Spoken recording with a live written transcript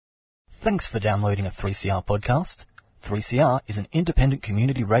Thanks for downloading a 3CR podcast. 3CR is an independent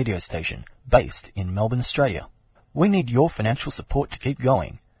community radio station based in Melbourne, Australia. We need your financial support to keep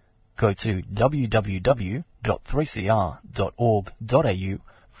going. Go to www.3cr.org.au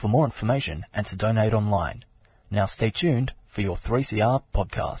for more information and to donate online. Now stay tuned for your 3CR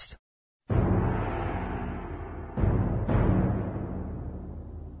podcast.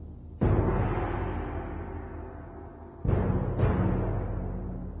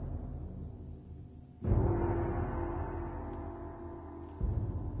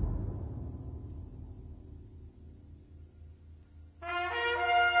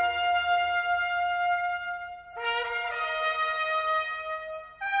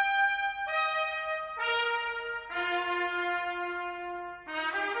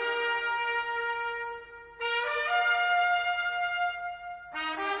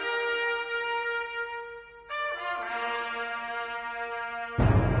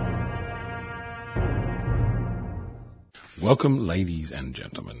 Welcome, ladies and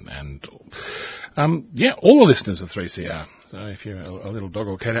gentlemen, and all the listeners of 3CR. So if you're a little dog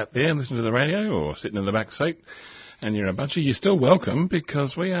or cat out there listening to the radio or sitting in the back seat and you're a buncher, you're still welcome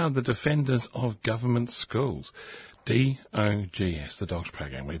because we are the defenders of government schools. DOGS, the Dogs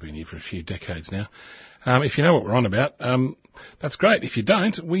Program. We've been here for a few decades now. If you know what we're on about, that's great. If you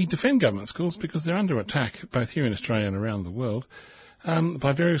don't, we defend government schools because they're under attack, both here in Australia and around the world,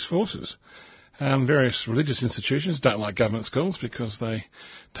 by various forces. Various religious institutions don't like government schools because they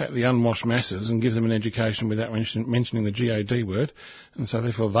take the unwashed masses and give them an education without mentioning the GOD word, and so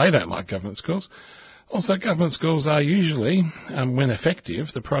therefore they don't like government schools. Also, government schools are usually, when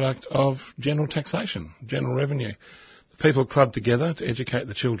effective, the product of general taxation, general revenue. The people club together to educate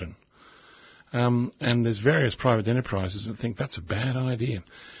the children. And there's various private enterprises that think that's a bad idea.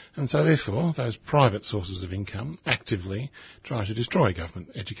 And so therefore, those private sources of income actively try to destroy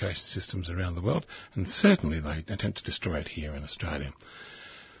government education systems around the world, and certainly they attempt to destroy it here in Australia.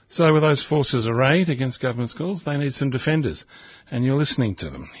 So with those forces arrayed against government schools, they need some defenders, and you're listening to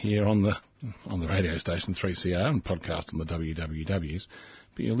them here on the radio station 3CR and podcast on the WWWs,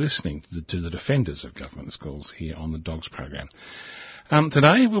 but you're listening to the defenders of government schools here on the Dogs Program.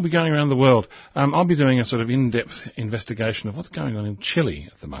 Today we'll be going around the world. I'll be doing a sort of in-depth investigation of what's going on in Chile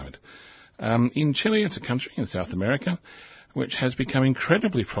at the moment. In Chile, it's a country in South America which has become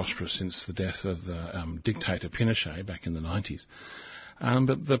incredibly prosperous since the death of the dictator Pinochet back in the 90s.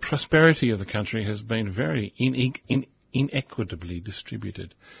 But the prosperity of the country has been very inequitably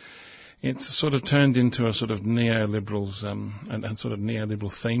distributed. It's sort of turned into a sort of neoliberals and sort of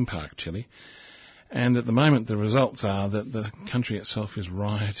neoliberal theme park, Chile. And at the moment, the results are that the country itself is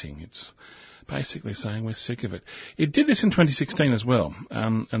rioting. It's basically saying we're sick of it. It did this in 2016 as well.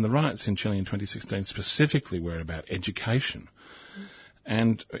 And the riots in Chile in 2016 specifically were about education.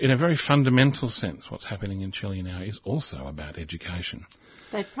 And in a very fundamental sense, what's happening in Chile now is also about education.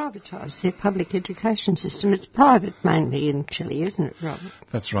 They privatised their public education system. It's private mainly in Chile, isn't it, Robert?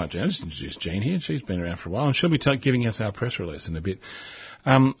 That's right, Jan. I'll just introduce Jean here. She's been around for a while, and she'll be giving us our press release in a bit.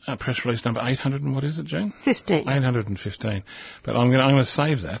 Press release number 800 and what is it, Jean? 15. 815. But I'm going to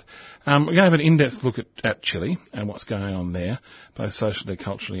save that. We're going to have an in-depth look at Chile and what's going on there, both socially,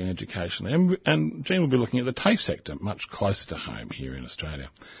 culturally and educationally. And Jean will be looking at the TAFE sector, much closer to home here in Australia.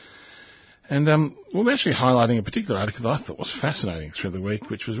 And we'll be actually highlighting a particular article that I thought was fascinating through the week,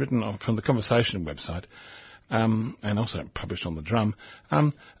 which was written from the Conversation website and also published on the Drum,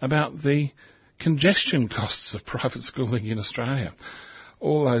 about the congestion costs of private schooling in Australia.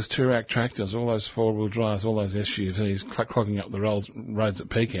 All those Toorak tractors, all those four-wheel drives, all those SUVs clogging up the roads at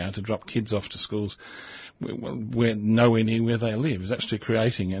peak hour to drop kids off to schools where nowhere near where they live is actually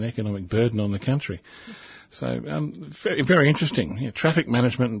creating an economic burden on the country. So very, very interesting. Yeah, traffic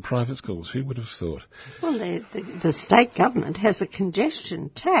management and private schools. Who would have thought? Well, the state government has a congestion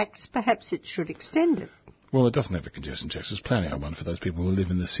tax. Perhaps it should extend it. Well, it doesn't have a congestion tax. There's plenty of one for those people who live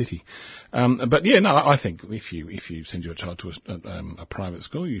in the city. But yeah, no, I think if you send your child to a private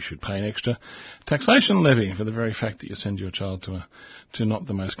school, you should pay an extra taxation levy for the very fact that you send your child to not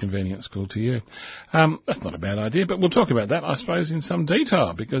the most convenient school to you. That's not a bad idea, but we'll talk about that, I suppose, in some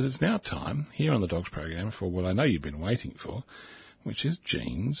detail, because it's now time here on the Dogs Program for what I know you've been waiting for, which is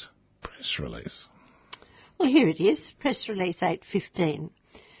Jean's press release. Well, here it is, press release 815.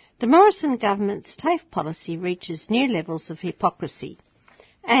 The Morrison government's TAFE policy reaches new levels of hypocrisy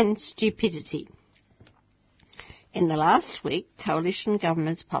and stupidity. In the last week, coalition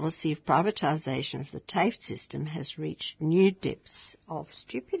government's policy of privatisation of the TAFE system has reached new depths of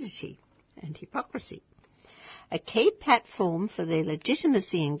stupidity and hypocrisy. A key platform for their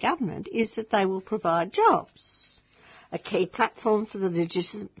legitimacy in government is that they will provide jobs. A key platform for the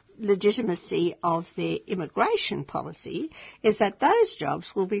legitimacy of their immigration policy is that those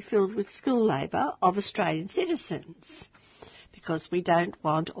jobs will be filled with skilled labour of Australian citizens, because we don't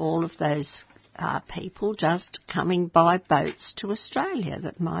want all of those people just coming by boats to Australia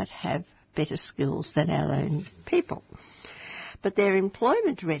that might have better skills than our own people. But their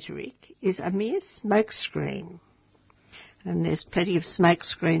employment rhetoric is a mere smokescreen. And there's plenty of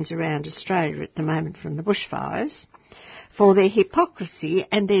smokescreens around Australia at the moment from the bushfires, for their hypocrisy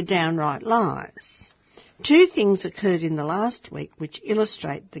and their downright lies. Two things occurred in the last week which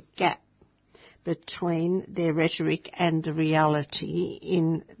illustrate the gap between their rhetoric and the reality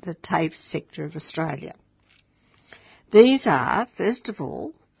in the TAFE sector of Australia. These are, first of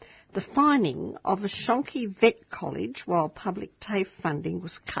all, the fining of a shonky vet college while public TAFE funding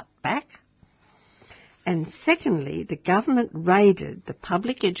was cut back, and secondly, the government raided the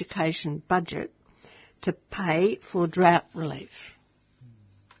public education budget to pay for drought relief.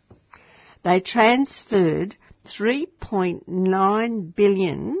 They transferred $3.9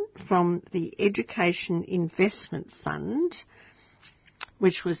 billion from the Education Investment Fund,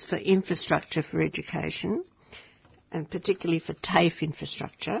 which was for infrastructure for education, and particularly for TAFE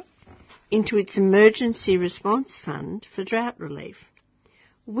infrastructure, into its Emergency Response Fund for drought relief,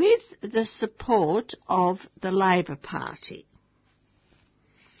 with the support of the Labor Party.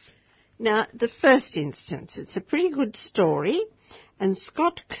 Now, the first instance, it's a pretty good story, and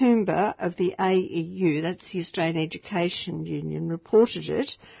Scott Coomber of the AEU, that's the Australian Education Union, reported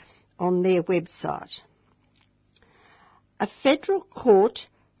it on their website. A federal court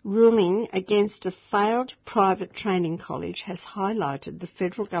ruling against a failed private training college has highlighted the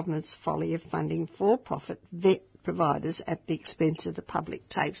federal government's folly of funding for-profit vet providers at the expense of the public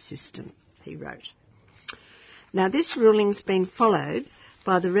TAFE system, he wrote. Now, this ruling's been followed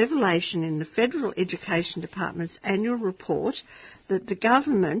by the revelation in the Federal Education Department's annual report that the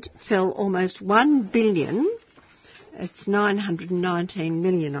government fell almost $1 billion, it's 919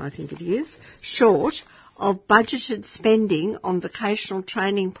 million I think it is, short of budgeted spending on vocational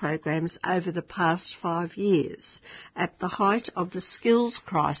training programs over the past 5 years, at the height of the skills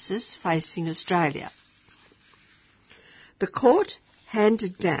crisis facing Australia. The court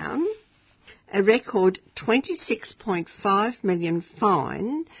handed down a record $26.5 million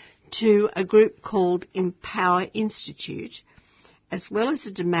fine to a group called Empower Institute, as well as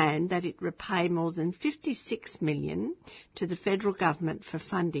a demand that it repay more than $56 million to the federal government for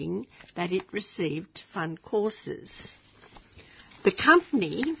funding that it received to fund courses. The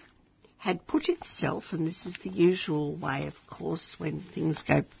company had put itself, and this is the usual way, of course, when things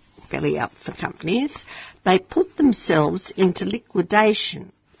go belly up for companies, they put themselves into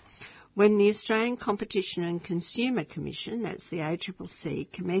liquidation when the Australian Competition and Consumer Commission, that's the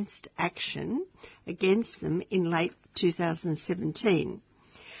ACCC, commenced action against them in late 2017.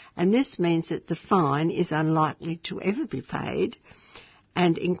 And this means that the fine is unlikely to ever be paid,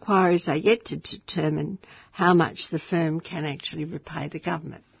 and inquiries are yet to determine how much the firm can actually repay the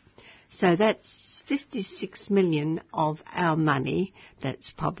government. So that's $56 million of our money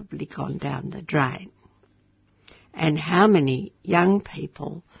that's probably gone down the drain. And how many young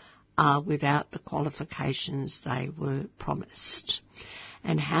people are without the qualifications they were promised?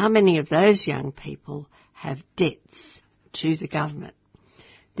 And how many of those young people have debts to the government?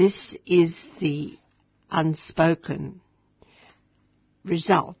 This is the unspoken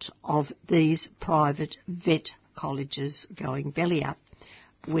result of these private vet colleges going belly up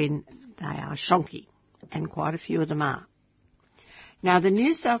when they are shonky, and quite a few of them are. Now, the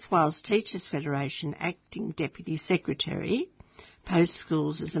New South Wales Teachers Federation Acting Deputy Secretary Post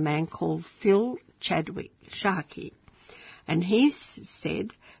Schools is a man called Phil Sharkey, and he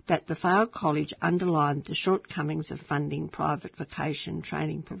said that the failed college underlined the shortcomings of funding private vocation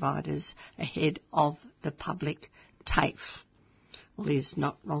training providers ahead of the public TAFE. Well, he's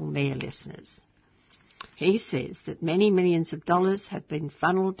not wrong there, listeners. He says that many millions of dollars have been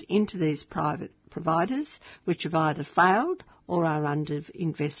funnelled into these private providers, which have either failed or are under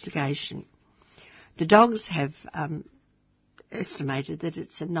investigation. The Dogs have estimated that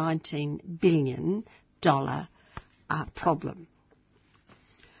it's a $19 billion problem.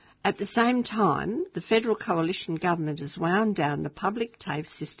 At the same time, the federal coalition government has wound down the public TAFE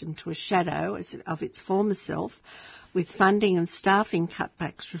system to a shadow of its former self, with funding and staffing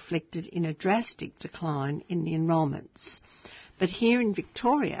cutbacks reflected in a drastic decline in the enrolments. But here in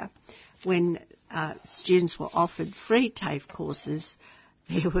Victoria, when students were offered free TAFE courses,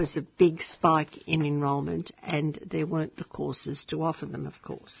 there was a big spike in enrolment, and there weren't the courses to offer them, of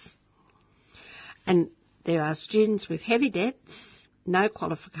course. And there are students with heavy debts, no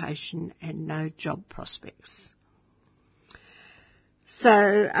qualification, and no job prospects.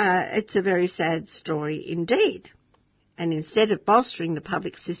 So it's a very sad story indeed. And instead of bolstering the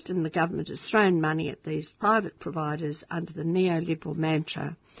public system, the government has thrown money at these private providers under the neoliberal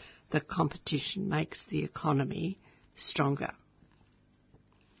mantra that competition makes the economy stronger.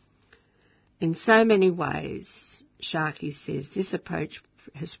 In so many ways, Sharkey says this approach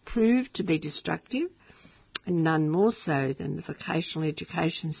has proved to be destructive, and none more so than the vocational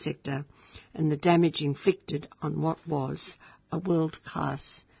education sector and the damage inflicted on what was a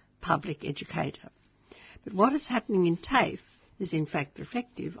world-class public educator. But what is happening in TAFE is in fact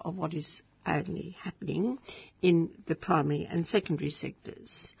reflective of what is only happening in the primary and secondary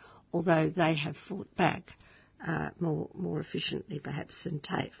sectors, although they have fought back more efficiently perhaps than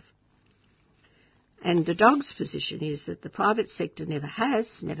TAFE. And the dog's position is that the private sector never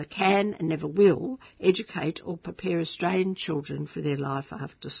has, never can and never will educate or prepare Australian children for their life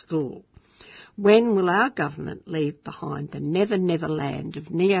after school. When will our government leave behind the never, never land of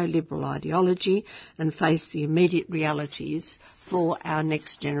neoliberal ideology and face the immediate realities for our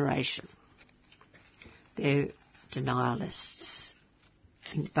next generation? They're denialists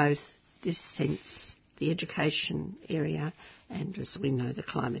in both this sense, the education area and, as we know, the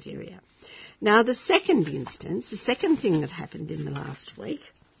climate area. Now, the second instance, the second thing that happened in the last week,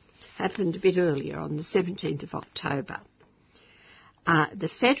 happened a bit earlier on the 17th of October. The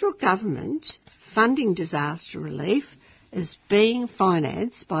federal government funding disaster relief is being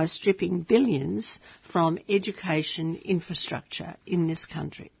financed by stripping billions from education infrastructure in this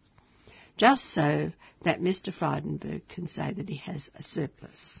country, just so that Mr. Frydenberg can say that he has a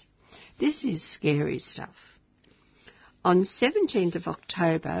surplus. This is scary stuff. On 17th of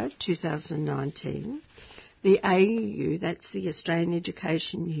October 2019, the AEU, that's the Australian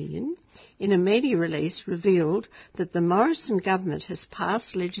Education Union, in a media release revealed that the Morrison government has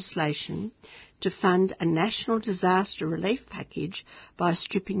passed legislation to fund a national disaster relief package by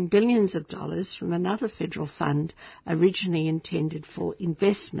stripping billions of dollars from another federal fund originally intended for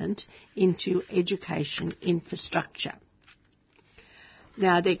investment into education infrastructure.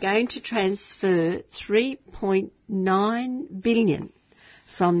 Now, they're going to transfer $3.9 billion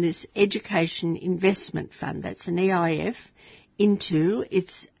from this Education Investment Fund, that's an EIF, into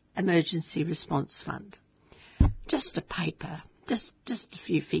its Emergency Response Fund. Just a paper, just a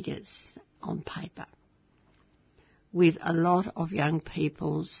few figures on paper, with a lot of young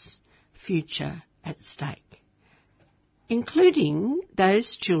people's future at stake, including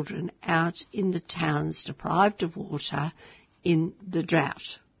those children out in the towns deprived of water in the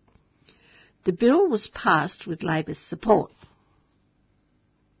drought. The bill was passed with Labor's support.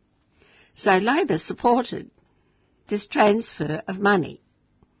 So Labor supported this transfer of money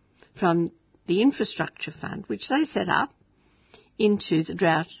from the infrastructure fund, which they set up, into the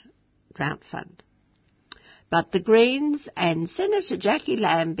drought fund. But the Greens and Senator Jackie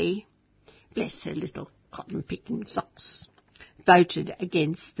Lambie, bless her little cotton-picking socks, voted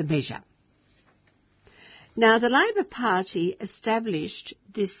against the measure. Now, the Labor Party established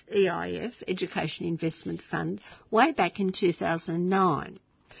this EIF, Education Investment Fund, way back in 2009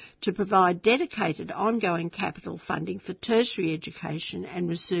 to provide dedicated ongoing capital funding for tertiary education and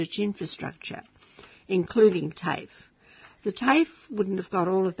research infrastructure, including TAFE. The TAFE wouldn't have got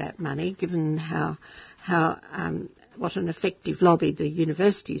all of that money, given what an effective lobby the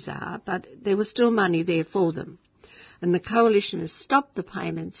universities are, but there was still money there for them. And the Coalition has stopped the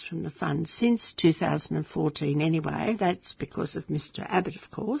payments from the fund since 2014 anyway. That's because of Mr Abbott,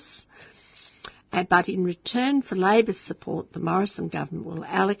 of course. But in return for Labor's support, the Morrison government will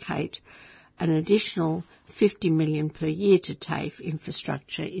allocate an additional $50 million per year to TAFE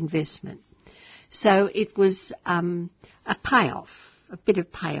infrastructure investment. So it was a payoff, a bit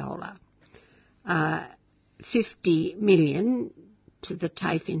of payola. $50 million to the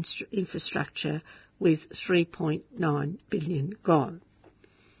TAFE infrastructure with $3.9 billion gone.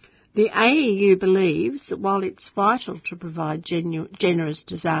 The AEU believes that while it's vital to provide generous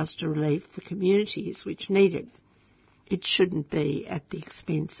disaster relief for communities which need it, it shouldn't be at the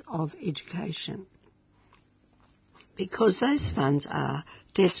expense of education, because those funds are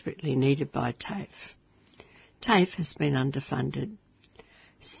desperately needed by TAFE. TAFE has been underfunded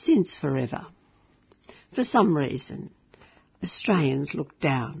since forever. For some reason, Australians look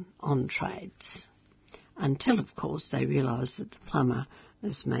down on trades, until, of course, they realise that the plumber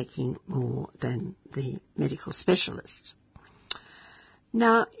is making more than the medical specialist.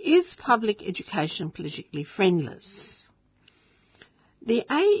 Now, is public education politically friendless? The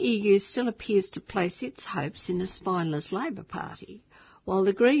AEU still appears to place its hopes in a spineless Labor Party, while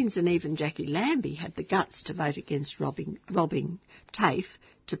the Greens and even Jackie Lambie had the guts to vote against robbing TAFE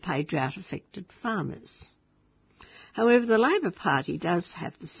to pay drought-affected farmers. However, the Labor Party does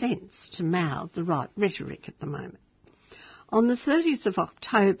have the sense to mouth the right rhetoric at the moment. On the 30th of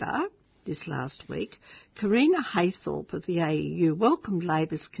October, this last week, Karina Haythorpe of the AEU welcomed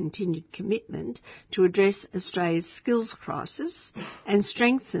Labor's continued commitment to address Australia's skills crisis and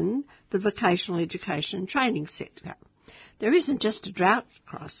strengthen the vocational education and training sector. There isn't just a drought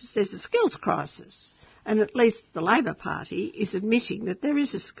crisis, there's a skills crisis. And at least the Labor Party is admitting that there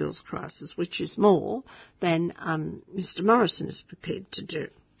is a skills crisis, which is more than Mr Morrison is prepared to do.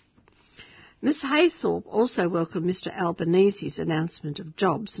 Ms Haythorpe also welcomed Mr Albanese's announcement of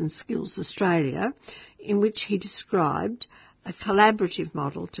Jobs and Skills Australia, in which he described a collaborative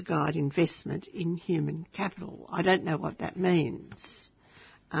model to guide investment in human capital. I don't know what that means.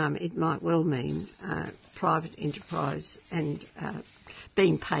 It might well mean private enterprise and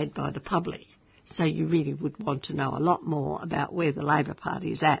being paid by the public. So you really would want to know a lot more about where the Labor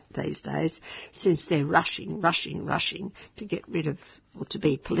Party is at these days, since they're rushing to get rid of, or to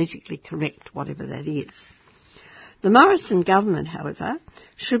be politically correct, whatever that is. The Morrison government, however,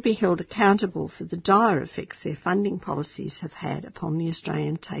 should be held accountable for the dire effects their funding policies have had upon the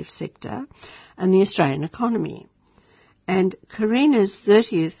Australian TAFE sector and the Australian economy. And Karina's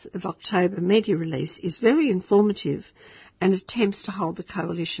 30th of October media release is very informative and attempts to hold the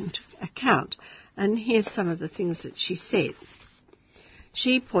coalition to account. And here's some of the things that she said.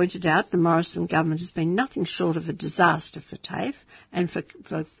 She pointed out the Morrison government has been nothing short of a disaster for TAFE and for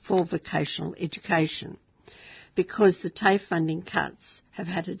vocational education, because the TAFE funding cuts have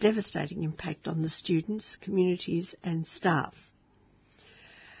had a devastating impact on the students, communities and staff.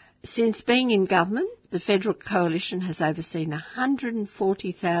 Since being in government, the federal coalition has overseen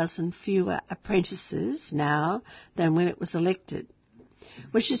 140,000 fewer apprentices now than when it was elected,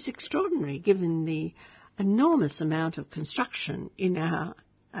 which is extraordinary given the enormous amount of construction in our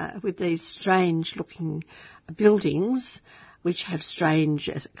with these strange-looking buildings which have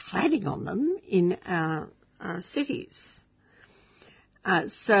strange cladding on them in our cities.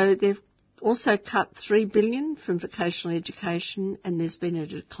 So they've also cut $3 billion from vocational education, and there's been a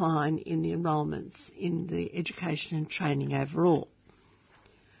decline in the enrolments in the education and training overall.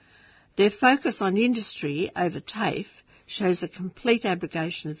 Their focus on industry over TAFE shows a complete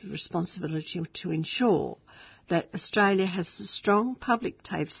abrogation of the responsibility to ensure that Australia has a strong public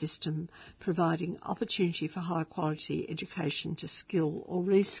TAFE system providing opportunity for high quality education to skill or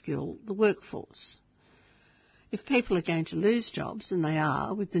reskill the workforce. If people are going to lose jobs, and they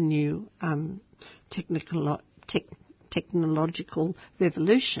are with the new technological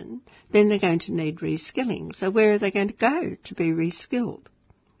revolution, then they're going to need reskilling. So where are they going to go to be reskilled?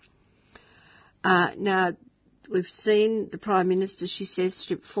 Now, we've seen the Prime Minister, she says,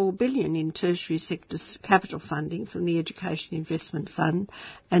 strip $4 billion in tertiary sector capital funding from the Education Investment Fund,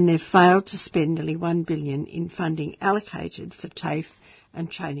 and they've failed to spend nearly $1 billion in funding allocated for TAFE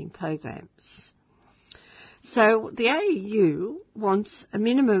and training programs. So the AEU wants a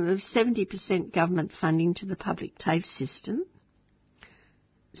minimum of 70% government funding to the public TAFE system,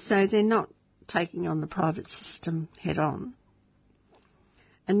 so they're not taking on the private system head on.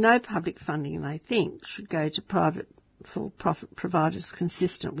 And no public funding, they think, should go to private for-profit providers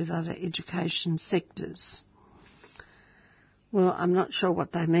consistent with other education sectors. Well, I'm not sure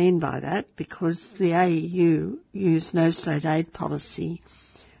what they mean by that, because the AEU's no state aid policy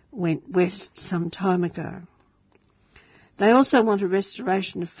went west some time ago. They also want a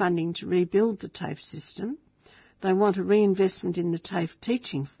restoration of funding to rebuild the TAFE system. They want a reinvestment in the TAFE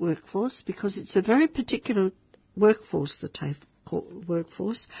teaching workforce, because it's a very particular workforce, the TAFE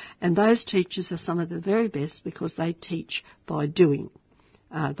workforce, and those teachers are some of the very best because they teach by doing.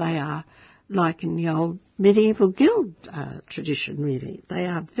 They are like in the old medieval guild tradition, really. They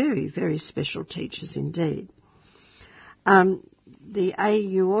are very, very special teachers indeed. The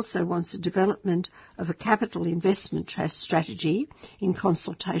AEU also wants the development of a capital investment strategy in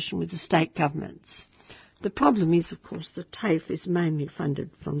consultation with the state governments. The problem is, of course, that TAFE is mainly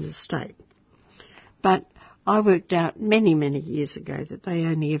funded from the state. But I worked out many, many years ago that they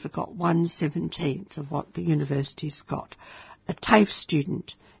only ever got 1/17 of what the universities got. A TAFE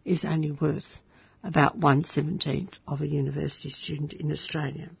student is only worth about 1/17 of a university student in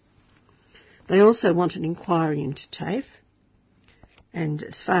Australia. They also want an inquiry into TAFE, and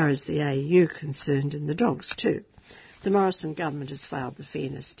as far as the AEU are concerned, and the dogs too, the Morrison government has failed the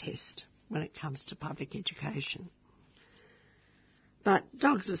fairness test when it comes to public education. But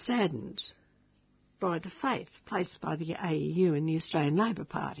dogs are saddened by the faith placed by the AEU and the Australian Labor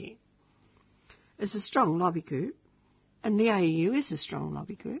Party as a strong lobby group, and the AEU is a strong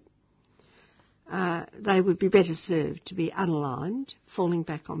lobby group. they would be better served to be unaligned, falling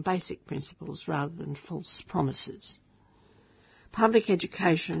back on basic principles rather than false promises. Public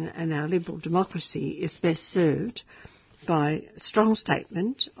education and our liberal democracy is best served by a strong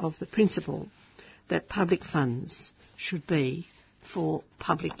statement of the principle that public funds should be for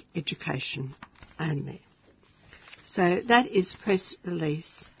public education only. So that is press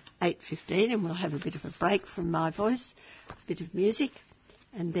release 8:15, and we'll have a bit of a break from my voice, a bit of music,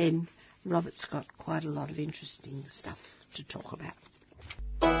 and then Robert's got quite a lot of interesting stuff to talk about.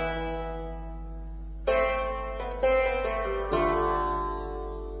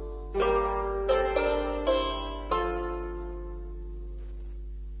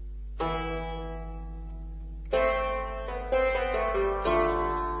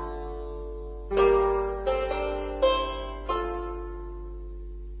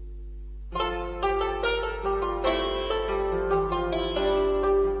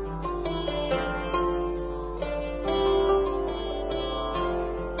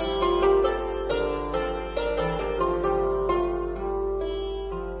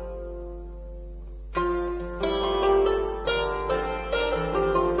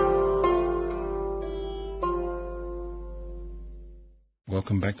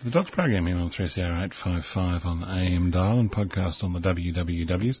 Welcome back to the Docs program here on 3CR 855 on the AM dial and podcast on the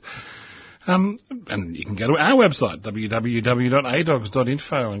WWWs. And you can go to our website,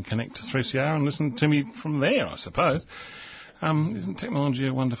 www.adogs.info, and connect to 3CR and listen to me from there, I suppose. Isn't technology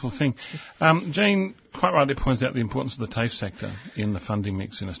a wonderful thing? Jean quite rightly points out the importance of the TAFE sector in the funding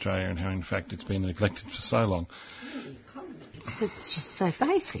mix in Australia and how, in fact, it's been neglected for so long. It's just so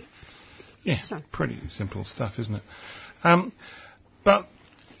basic. Yeah, pretty simple stuff, isn't it? But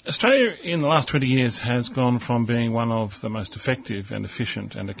Australia in the last 20 years has gone from being one of the most effective and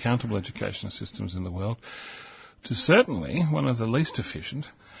efficient and accountable education systems in the world to certainly one of the least efficient,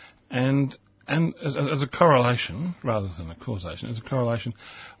 and as a correlation, rather than a causation, as a correlation,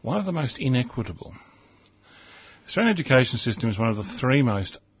 one of the most inequitable. The Australian education system is one of the three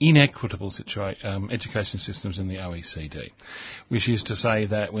most inequitable education systems in the OECD, which is to say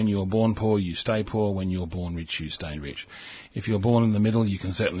that when you're born poor, you stay poor. When you're born rich, you stay rich. If you're born in the middle, you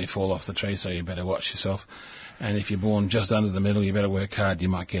can certainly fall off the tree, so you better watch yourself. And if you're born just under the middle, you better work hard, you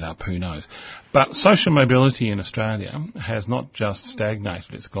might get up, who knows. But social mobility in Australia has not just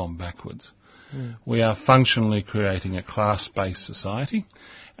stagnated, it's gone backwards. We are functionally creating a class-based society,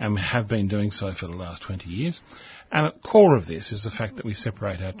 and we have been doing so for the last 20 years. And at the core of this is the fact that we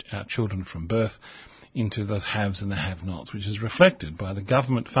separate our children from birth into the haves and the have-nots, which is reflected by the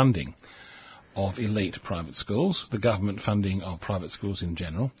government funding of elite private schools, the government funding of private schools in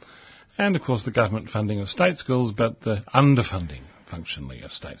general, and of course the government funding of state schools, but the underfunding, functionally,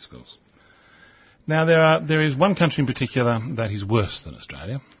 of state schools. Now there is one country in particular that is worse than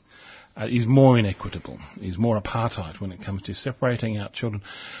Australia, is more inequitable, is more apartheid when it comes to separating out children,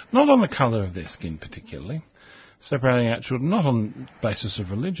 not on the colour of their skin particularly, separating out children not on the basis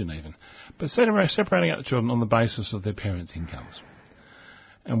of religion even, but separating out the children on the basis of their parents' incomes.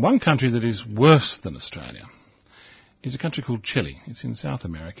 And one country that is worse than Australia is a country called Chile. It's in South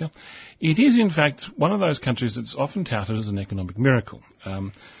America. It is, in fact, one of those countries that's often touted as an economic miracle.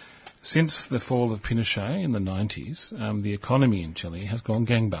 Since the fall of Pinochet in the 90s, the economy in Chile has gone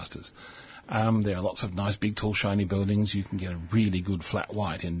gangbusters. There are lots of nice, big, tall, shiny buildings. You can get a really good flat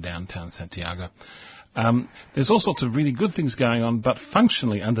white in downtown Santiago. There's all sorts of really good things going on, but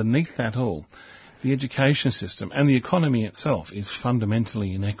functionally, underneath that all, the education system and the economy itself is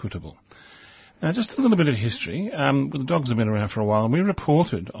fundamentally inequitable. Now, just a little bit of history. The dogs have been around for a while, and we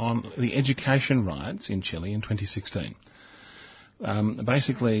reported on the education riots in Chile in 2016.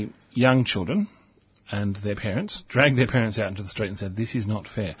 Basically, young children and their parents dragged their parents out into the street and said, this is not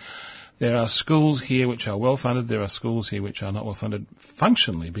fair. There are schools here which are well-funded, there are schools here which are not well-funded,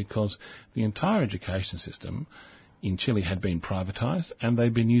 functionally because the entire education system in Chile had been privatised, and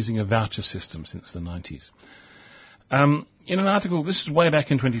they've been using a voucher system since the 90s. In an article, this is way back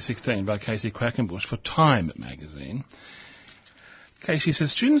in 2016, by Casey Quackenbush for Time magazine, Casey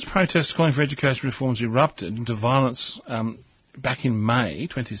says, students' protests calling for education reforms erupted into violence back in May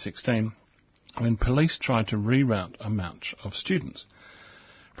 2016 when police tried to reroute a march of students.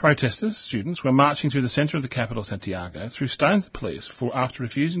 Protesters, students, were marching through the centre of the capital, Santiago, threw stones at police after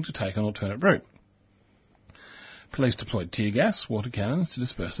refusing to take an alternate route. Police deployed tear gas, water cannons to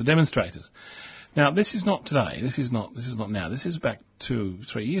disperse the demonstrators. Now, this is not today. This is not now. This is back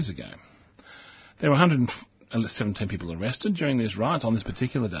 2-3 years ago. There were 117 people arrested during these riots on this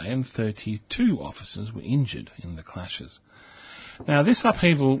particular day, and 32 officers were injured in the clashes. Now, this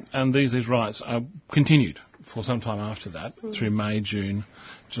upheaval and these riots continued for some time after that, through May, June,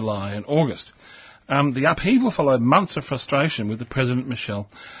 July and August. The upheaval followed months of frustration with the President Michelle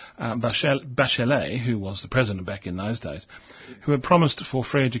Bachelet, who was the president back in those days, who had promised for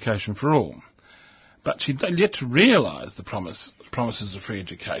free education for all. But she'd yet to realise the promises of free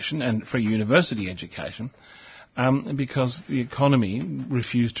education and free university education because the economy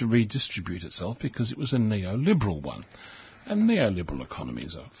refused to redistribute itself because it was a neoliberal one. And neoliberal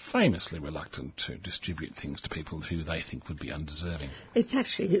economies are famously reluctant to distribute things to people who they think would be undeserving. It's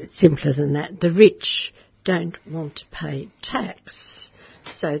actually simpler than that. The rich don't want to pay tax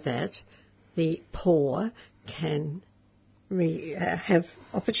so that the poor can have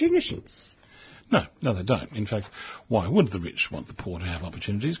opportunities. No, they don't. In fact, why would the rich want the poor to have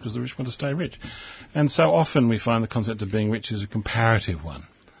opportunities? Because the rich want to stay rich. And so often we find the concept of being rich is a comparative one.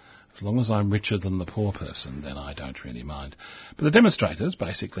 As long as I'm richer than the poor person, then I don't really mind. But the demonstrators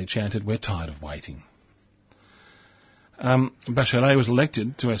basically chanted, "We're tired of waiting." Bachelet was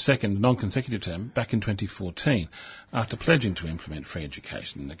elected to a second non-consecutive term back in 2014 after pledging to implement free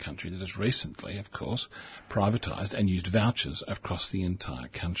education in a country that has recently, of course, privatised and used vouchers across the entire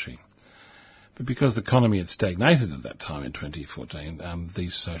country. But because the economy had stagnated at that time in 2014,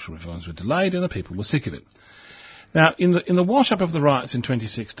 these social reforms were delayed and the people were sick of it. Now, in the wash-up of the riots in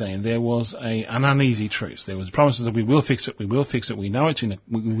 2016, there was an uneasy truce. There was promises that we will fix it, we know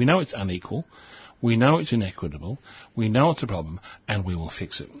it's unequal, we know it's inequitable, we know it's a problem, and we will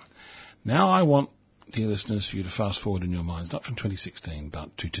fix it. Now I want, dear listeners, for you to fast forward in your minds, not from 2016,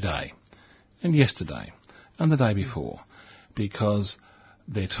 but to today, and yesterday, and the day before, because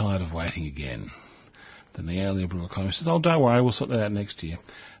they're tired of waiting again. The neoliberal economy says, "Oh, don't worry, we'll sort that out next year."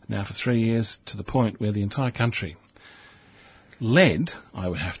 Now for 3 years, to the point where the entire country, led, I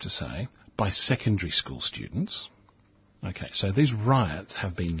would have to say, by secondary school students. Okay, so these riots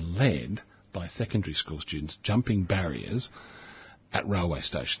have been led by secondary school students jumping barriers at railway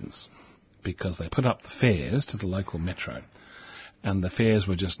stations because they put up the fares to the local metro. And the fares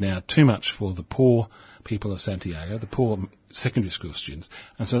were just now too much for the poor people of Santiago, the poor secondary school students.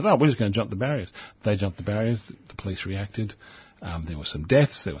 And so, we're just going to jump the barriers. They jumped the barriers, the police reacted. There were some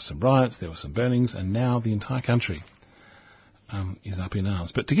deaths, there were some riots, there were some burnings, and now the entire country is up in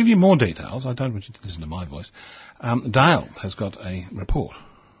arms. But to give you more details, I don't want you to listen to my voice, Dale has got a report.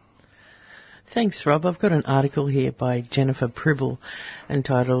 Thanks, Rob. I've got an article here by Jennifer Pribble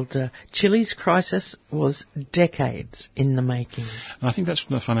entitled Chile's Crisis Was Decades in the Making. And I think that's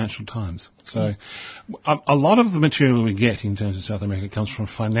from the Financial Times. So a lot of the material we get in terms of South America comes from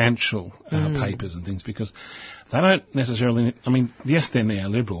financial papers and things because they don't necessarily, yes, they're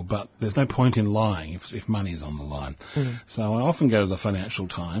neoliberal, but there's no point in lying if money is on the line. So I often go to the Financial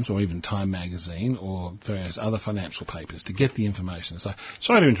Times or even Time Magazine or various other financial papers to get the information. So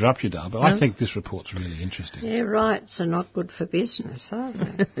sorry to interrupt you, Dale, but I think this report's really interesting. Yeah, rights are not good for business, are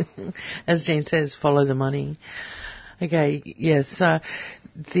they? As Jane says, follow the money. Okay, yes,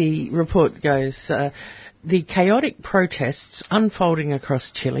 the report goes, the chaotic protests unfolding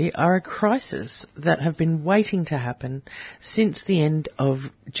across Chile are a crisis that have been waiting to happen since the end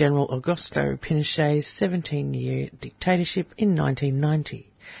of General Augusto Pinochet's 17-year dictatorship in 1990.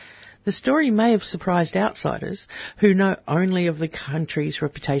 The story may have surprised outsiders who know only of the country's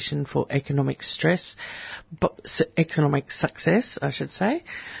reputation for economic success,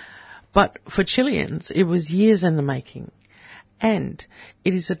 but for Chileans it was years in the making. And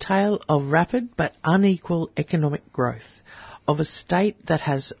it is a tale of rapid but unequal economic growth, of a state that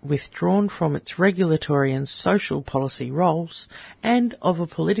has withdrawn from its regulatory and social policy roles, and of a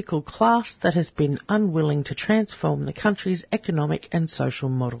political class that has been unwilling to transform the country's economic and social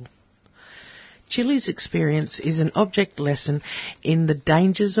model. Chile's experience is an object lesson in the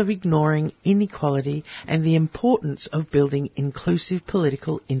dangers of ignoring inequality and the importance of building inclusive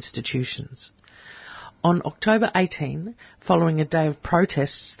political institutions. On October 18, following a day of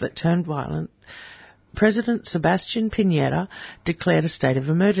protests that turned violent, President Sebastián Piñera declared a state of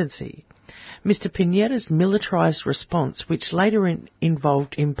emergency. Mr. Piñera's militarised response, which later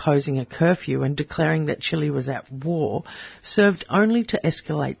involved imposing a curfew and declaring that Chile was at war, served only to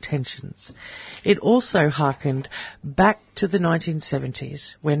escalate tensions. It also harkened back to the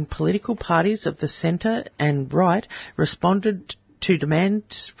 1970s, when political parties of the centre and right responded to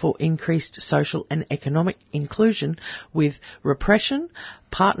demands for increased social and economic inclusion with repression,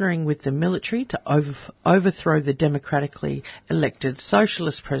 partnering with the military to overthrow the democratically elected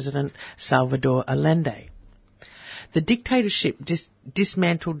socialist president Salvador Allende. The dictatorship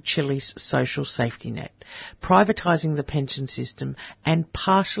dismantled Chile's social safety net, privatising the pension system and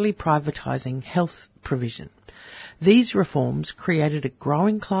partially privatising health provision. These reforms created a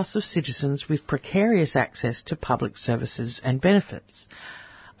growing class of citizens with precarious access to public services and benefits.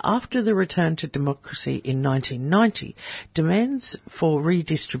 After the return to democracy in 1990, demands for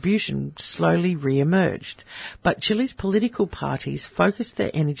redistribution slowly re-emerged, but Chile's political parties focused their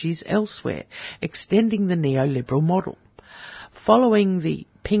energies elsewhere, extending the neoliberal model. Following the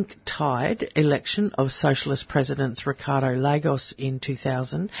pink tide election of socialist presidents Ricardo Lagos in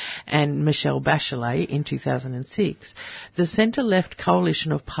 2000 and Michelle Bachelet in 2006, the centre-left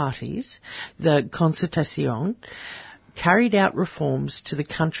coalition of parties, the Concertación, carried out reforms to the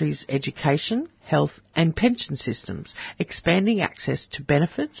country's education, health and pension systems, expanding access to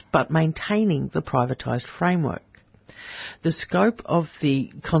benefits but maintaining the privatised framework. The scope of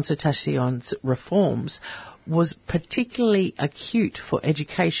the Concertación's reforms was particularly acute for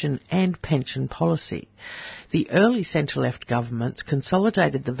education and pension policy. The early centre-left governments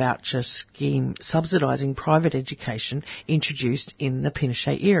consolidated the voucher scheme subsidising private education introduced in the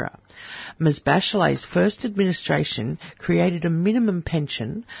Pinochet era. Ms Bachelet's first administration created a minimum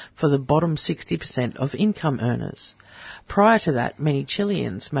pension for the bottom 60% of income earners. Prior to that, many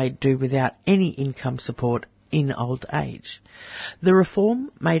Chileans made do without any income support in old age. The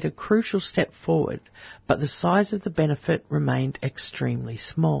reform made a crucial step forward, but the size of the benefit remained extremely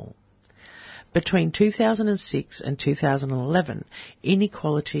small. Between 2006 and 2011,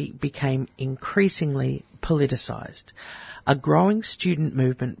 inequality became increasingly politicised. A growing student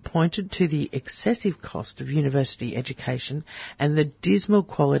movement pointed to the excessive cost of university education and the dismal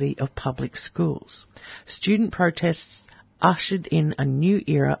quality of public schools. Student protests ushered in a new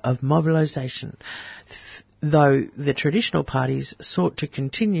era of mobilisation, though the traditional parties sought to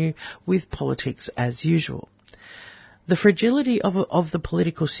continue with politics as usual. The fragility of the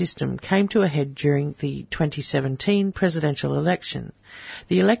political system came to a head during the 2017 presidential election.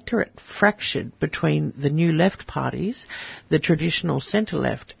 The electorate fractured between the new left parties, the traditional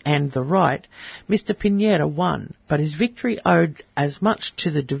centre-left and the right. Mr Piñera won, but his victory owed as much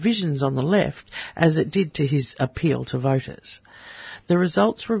to the divisions on the left as it did to his appeal to voters. The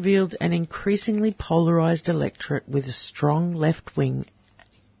results revealed an increasingly polarised electorate with a strong left wing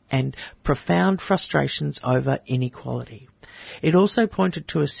and profound frustrations over inequality. It also pointed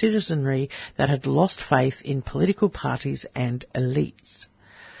to a citizenry that had lost faith in political parties and elites.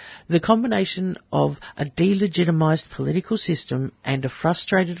 The combination of a delegitimised political system and a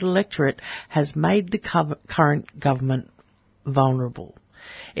frustrated electorate has made the current government vulnerable.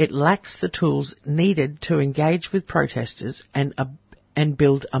 It lacks the tools needed to engage with protesters and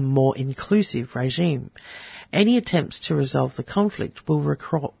build a more inclusive regime. Any attempts to resolve the conflict will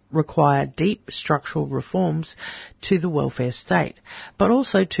require deep structural reforms to the welfare state, but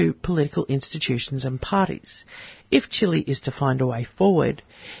also to political institutions and parties. If Chile is to find a way forward,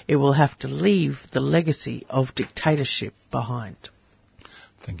 it will have to leave the legacy of dictatorship behind.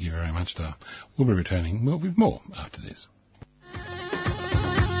 Thank you very much, Dar. We'll be returning with more after this.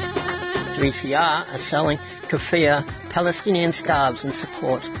 3CR are selling keffiyeh Palestinian scarves in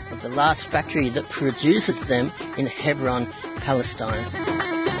support of the last factory that produces them in Hebron, Palestine.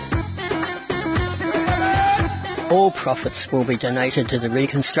 All profits will be donated to the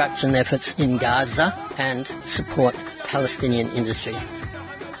reconstruction efforts in Gaza and support Palestinian industry.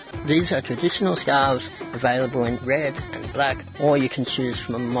 These are traditional scarves available in red and black, or you can choose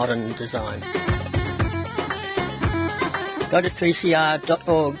from a modern design. Go to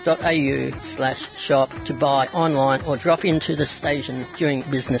 3cr.org.au/shop to buy online or drop into the station during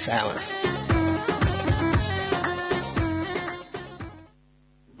business hours.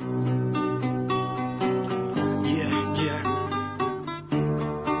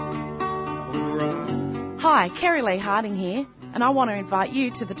 Hi, Kerry Lee Harding here, and I want to invite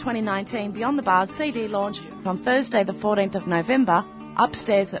you to the 2019 Beyond the Bars CD launch on Thursday the 14th of November,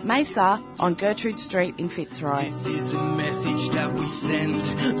 upstairs at Mesa on Gertrude Street in Fitzroy. This is a message that we send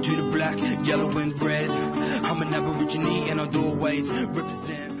to the black, yellow and red. I'm an Aborigine and our doorways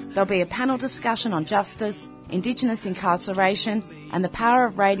represent. There'll be a panel discussion on justice, Indigenous incarceration and the power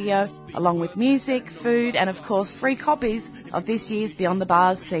of radio, along with music, food and of course free copies of this year's Beyond the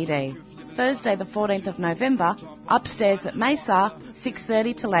Bars CD. Thursday the 14th of November, upstairs at Mesa,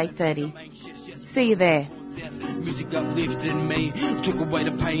 6:30 till 8:30. See you there. Music uplifted me, took away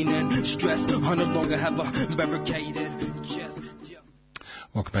the pain and stress. I no longer have a barricaded chest.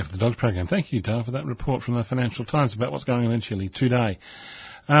 Welcome back to the Dogs program. Thank you, Dar, for that report from the Financial Times about what's going on in Chile today.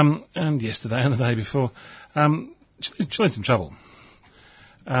 And yesterday and the day before. Chile's in trouble.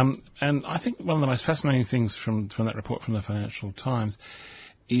 And I think one of the most fascinating things from that report from the Financial Times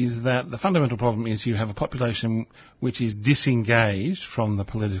is that the fundamental problem is you have a population which is disengaged from the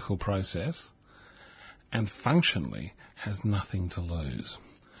political process and functionally has nothing to lose.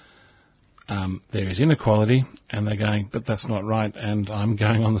 There is inequality, and they're going, but that's not right, and I'm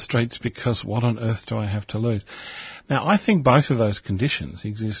going on the streets because what on earth do I have to lose? Now, I think both of those conditions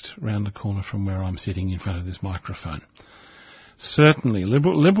exist round the corner from where I'm sitting in front of this microphone. Certainly,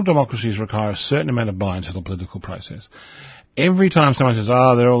 liberal democracies require a certain amount of buy into the political process. Every time someone says,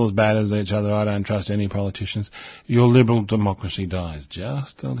 they're all as bad as each other, I don't trust any politicians, your liberal democracy dies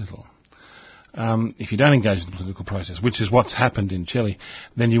just a little. If you don't engage in the political process, which is what's happened in Chile,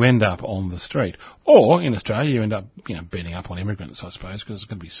 then you end up on the street. Or, in Australia, you end up, beating up on immigrants, I suppose, because it's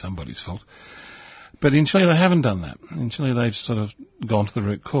going to be somebody's fault. But in Chile, they haven't done that. In Chile, they've sort of gone to the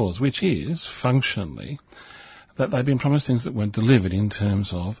root cause, which is, functionally, that they've been promised things that weren't delivered in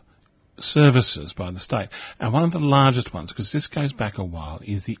terms of services by the state. And one of the largest ones, because this goes back a while,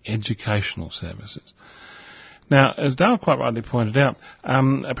 is the educational services. Now, as Dale quite rightly pointed out,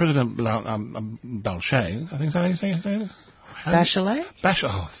 President Bachelet, I think is that how you say it? Bachelet?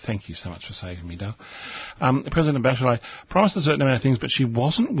 Oh, thank you so much for saving me, Dale. President Bachelet promised a certain amount of things, but she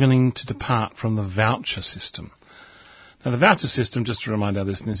wasn't willing to depart from the voucher system. Now, the voucher system, just to remind our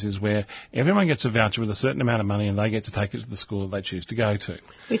listeners, is where everyone gets a voucher with a certain amount of money and they get to take it to the school that they choose to go to.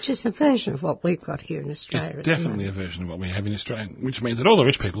 Which is a version of what we've got here in Australia. It's definitely a version of what we have in Australia, which means that all the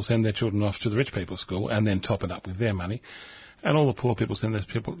rich people send their children off to the rich people's school and then top it up with their money, and all the poor people send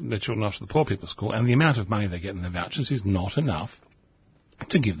their children off to the poor people's school, and the amount of money they get in the vouchers is not enough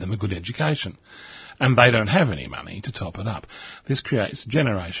to give them a good education. And they don't have any money to top it up. This creates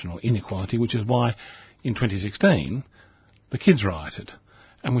generational inequality, which is why in 2016... the kids rioted,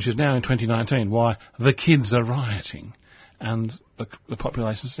 and which is now in 2019 why the kids are rioting. And the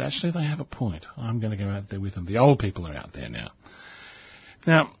population says, actually, they have a point. I'm going to go out there with them. The old people are out there now.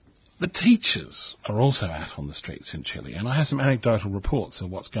 Now, the teachers are also out on the streets in Chile, and I have some anecdotal reports of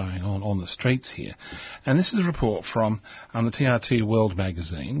what's going on the streets here. And this is a report from the TRT World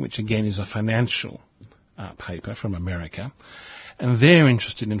magazine, which again is a financial paper from America. And they're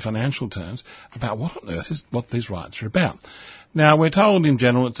interested in financial terms about what on earth is what these riots are about. Now, we're told in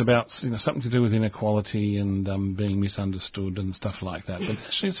general it's about something to do with inequality and being misunderstood and stuff like that, but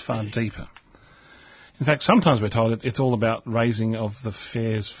actually it's far deeper. In fact, sometimes we're told it's all about raising of the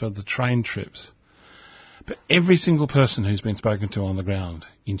fares for the train trips. But every single person who's been spoken to on the ground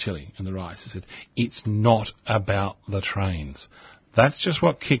in Chile in the riots has said it's not about the trains. That's just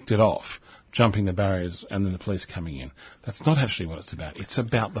what kicked it off. Jumping the barriers and then the police coming in. That's not actually what it's about. It's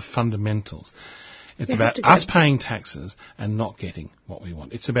about the fundamentals. It's about us paying taxes and not getting what we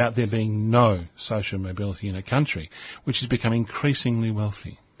want. It's about there being no social mobility in a country which is becoming increasingly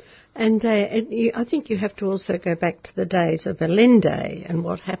wealthy. And I think you have to also go back to the days of Allende and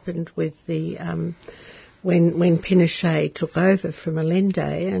what happened with the when Pinochet took over from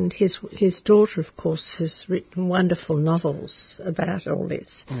Allende, and his daughter, of course, has written wonderful novels about all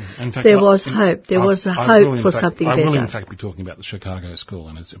this. In fact, there was hope. There was a hope for something better. I will, in fact, be talking about the Chicago School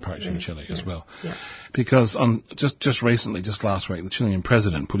and its approach in Chile as well. Yeah. Because just recently, just last week, the Chilean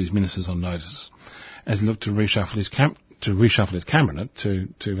president put his ministers on notice as he looked to reshuffle his cabinet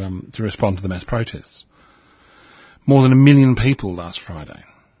to respond to the mass protests. More than 1 million people last Friday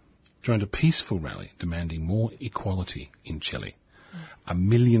joined a peaceful rally demanding more equality in Chile. 1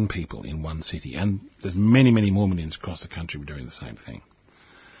 million people in one city, and there's many, many more millions across the country doing the same thing.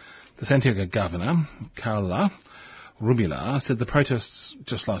 The Santiago governor, Carla Rubilar, said the protests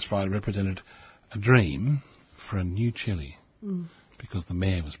just last Friday represented a dream for a new Chile, because the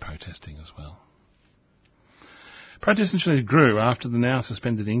mayor was protesting as well. Protests in Chile grew after the now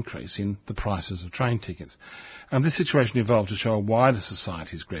suspended increase in the prices of train tickets. This situation evolved to show a wider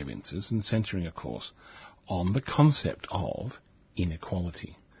society's grievances and centring, of course, on the concept of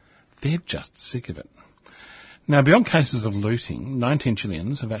inequality. They're just sick of it. Now, beyond cases of looting, 19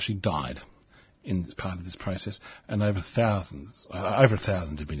 Chileans have actually died in part of this process, and over 1,000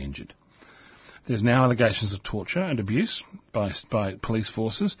 have been injured. There's now allegations of torture and abuse by police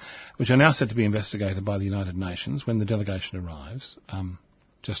forces, which are now said to be investigated by the United Nations when the delegation arrives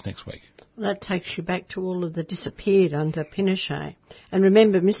just next week. Well, that takes you back to all of the disappeared under Pinochet. And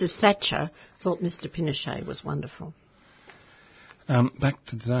remember, Mrs. Thatcher thought Mr. Pinochet was wonderful. Back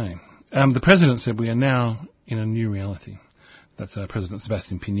to today. The President said we are now in a new reality. That's President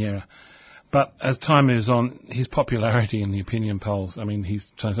Sebastián Piñera. But as time moves on, his popularity in the opinion polls, I mean, he's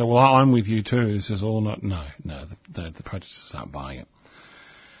saying, well, I'm with you too. This is all not... No, the protesters aren't buying it.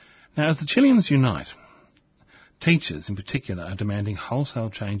 Now, as the Chileans unite, Teachers, in particular, are demanding wholesale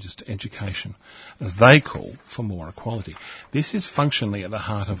changes to education as they call for more equality. This is functionally at the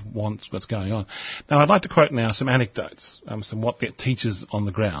heart of what's going on. Now, I'd like to quote now some anecdotes, some what the teachers on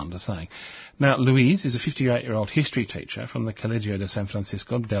the ground are saying. Now, Luis is a 58-year-old history teacher from the Colegio de San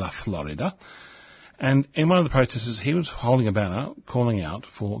Francisco de la Florida, and in one of the protests, he was holding a banner calling out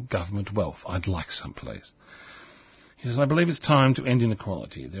for government wealth. I'd like some, please. He says, I believe it's time to end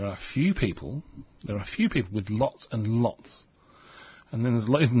inequality. There are few people with lots and lots. And then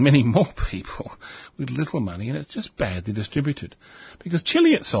there's many more people with little money, and it's just badly distributed. Because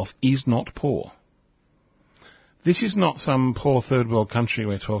Chile itself is not poor. This is not some poor third world country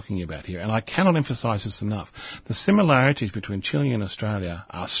we're talking about here, and I cannot emphasise this enough. The similarities between Chile and Australia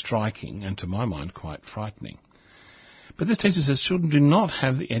are striking, and to my mind, quite frightening. But this teacher says children do not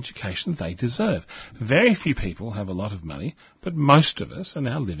have the education they deserve. Very few people have a lot of money, but most of us are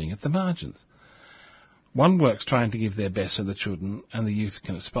now living at the margins. One works trying to give their best so the children and the youth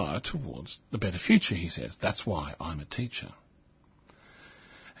can aspire towards the better future, he says. That's why I'm a teacher.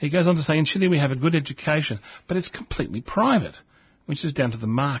 He goes on to say, in Chile we have a good education, but it's completely private, which is down to the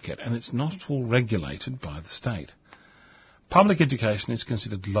market, and it's not at all regulated by the state. Public education is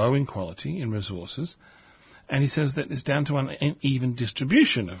considered low in quality in resources, and he says that it's down to an uneven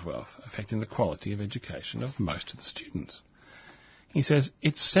distribution of wealth, affecting the quality of education of most of the students. He says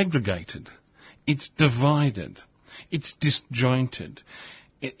it's segregated, it's divided, it's disjointed.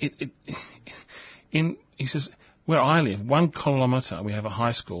 He says, where I live, 1 kilometre we have a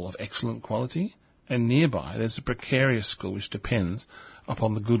high school of excellent quality, and nearby there's a precarious school which depends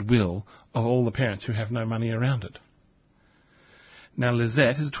upon the goodwill of all the parents who have no money around it. Now,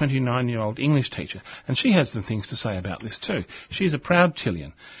 Lizette is a 29-year-old English teacher, and she has some things to say about this too. She's a proud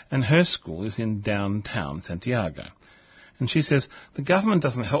Chilean, and her school is in downtown Santiago. And she says, the government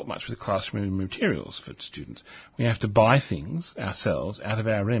doesn't help much with classroom materials for students. We have to buy things ourselves out of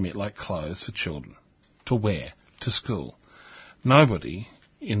our remit, like clothes for children, to wear, to school. Nobody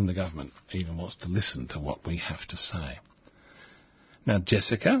in the government even wants to listen to what we have to say. Now,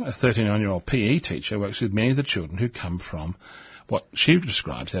 Jessica, a 39-year-old PE teacher, works with many of the children who come from what she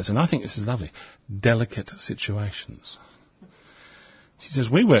describes as, and I think this is lovely, delicate situations. She says,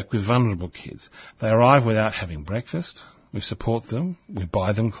 we work with vulnerable kids. They arrive without having breakfast. We support them. We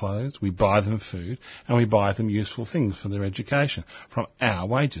buy them clothes. We buy them food. And we buy them useful things for their education from our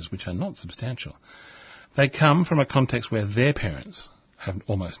wages, which are not substantial. They come from a context where their parents have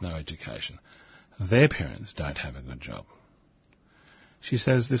almost no education. Their parents don't have a good job. She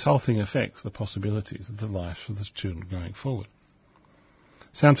says this whole thing affects the possibilities of the life of the children going forward.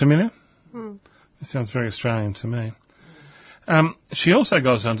 Sound familiar? It sounds very Australian to me. She also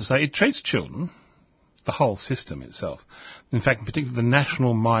goes on to say it treats children, the whole system itself, in fact, in particular the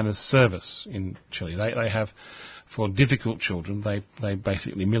National Minors Service in Chile, they have, for difficult children, they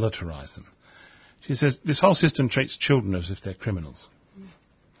basically militarise them. She says this whole system treats children as if they're criminals.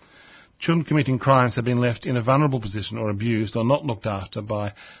 Children committing crimes have been left in a vulnerable position or abused or not looked after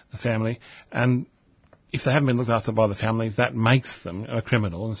by the family, and if they haven't been looked after by the family, that makes them a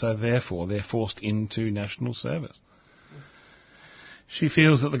criminal, and so therefore they're forced into national service. She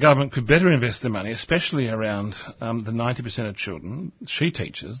feels that the government could better invest their money, especially around the 90% of children she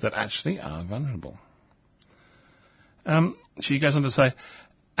teaches that actually are vulnerable. She goes on to say,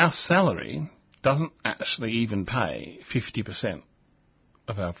 our salary doesn't actually even pay 50%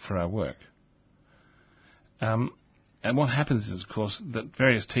 for our work. And what happens is, of course, that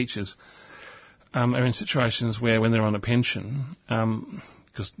various teachers are in situations where when they're on a pension,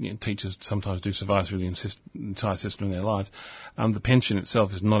 because teachers sometimes do survive through the entire system in their lives, the pension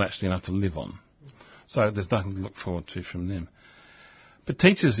itself is not actually enough to live on. So there's nothing to look forward to from them. But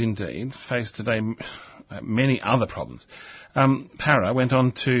teachers, indeed, face today many other problems. Para went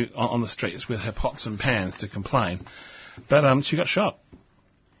on the streets with her pots and pans to complain, but she got shot.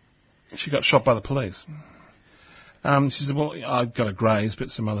 She got shot by the police. She said, well, I got a graze, but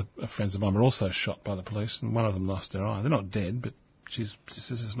some other friends of mine were also shot by the police, and one of them lost their eye. They're not dead, but she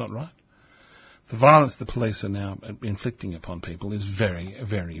says it's not right. The violence the police are now inflicting upon people is very,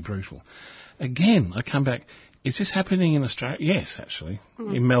 very brutal. Again, I come back, is this happening in Australia? Yes, actually.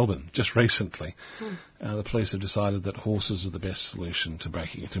 In Melbourne, just recently. The police have decided that horses are the best solution to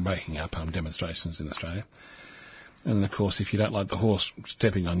breaking up demonstrations in Australia. And, of course, if you don't like the horse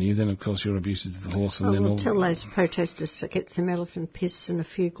stepping on you, then, of course, you're abusive to the horse. And then we'll tell those protesters to get some elephant piss and a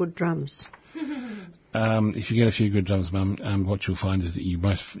few good drums. If you get a few good drums, Mum, what you'll find is that you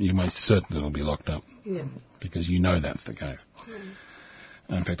most certainly will be locked up. Yeah. Because you know that's the case.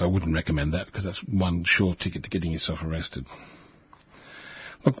 In fact, I wouldn't recommend that because that's one sure ticket to getting yourself arrested.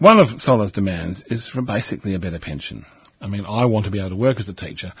 Look, one of Solar's demands is for basically a better pension. I mean, I want to be able to work as a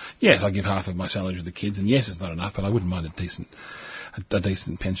teacher. Yes, I give half of my salary to the kids, and yes, it's not enough, but I wouldn't mind a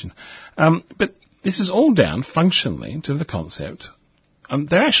decent pension. But this is all down functionally to the concept.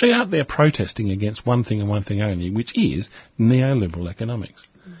 They're actually out there protesting against one thing and one thing only, which is neoliberal economics.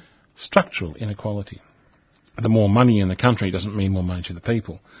 Structural inequality. The more money in the country doesn't mean more money to the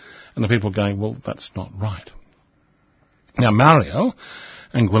people. And the people are going, well, that's not right. Now, Mario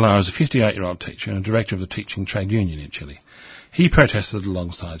Anguilar is a 58-year-old teacher and a director of the teaching trade union in Chile. He protested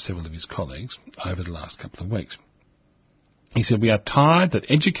alongside several of his colleagues over the last couple of weeks. He said, we are tired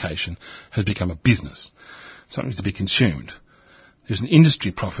that education has become a business, something to be consumed. There's an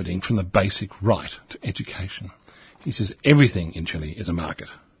industry profiting from the basic right to education. He says everything in Chile is a market,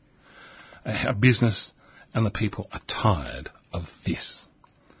 a business, and the people are tired of this.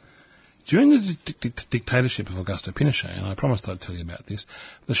 During the dictatorship of Augusto Pinochet, and I promised I'd tell you about this,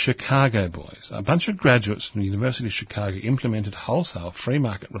 the Chicago Boys, a bunch of graduates from the University of Chicago, implemented wholesale free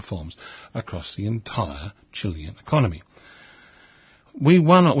market reforms across the entire Chilean economy. We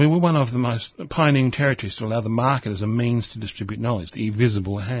were one of the most pioneering territories to allow the market as a means to distribute knowledge, the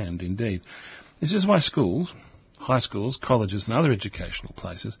invisible hand, indeed. This is why schools, high schools, colleges and other educational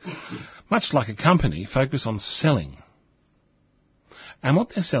places, much like a company, focus on selling. And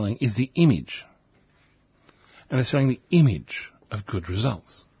what they're selling is the image. And they're selling the image of good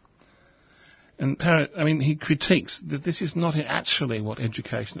results. And he critiques that this is not actually what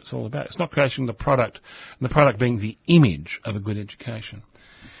education is all about. It's not creating the product, and the product being the image of a good education.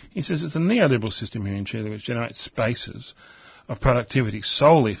 He says it's a neoliberal system here in Chile which generates spaces of productivity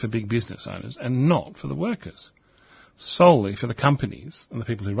solely for big business owners and not for the workers. Solely for the companies and the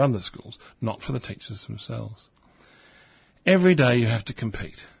people who run the schools, not for the teachers themselves. Every day you have to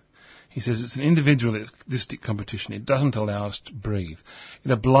compete. He says it's an individualistic competition. It doesn't allow us to breathe.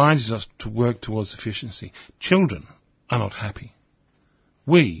 It obliges us to work towards efficiency. Children are not happy.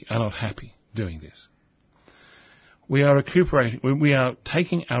 We are not happy doing this. We are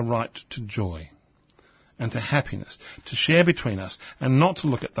taking our right to joy and to happiness, to share between us and not to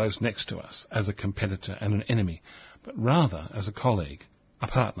look at those next to us as a competitor and an enemy, but rather as a colleague, a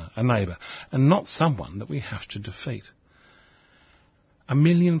partner, a neighbour, and not someone that we have to defeat. 1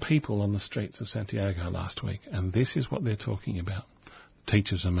 million people on the streets of Santiago last week, and this is what they're talking about.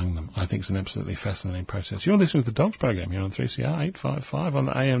 Teachers among them. I think it's an absolutely fascinating process. You're listening to the Dogs program here on 3CR 855 on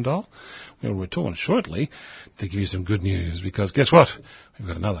the AM dial. We'll return shortly to give you some good news, because guess what? We've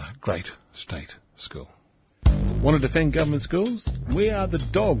got another great state school. Want to defend government schools? We are the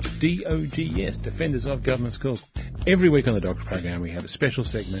Dogs, D-O-G-S, Defenders of Government Schools. Every week on the Dogs program we have a special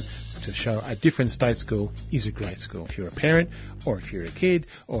segment to show a different state school is a great school. If you're a parent, or if you're a kid,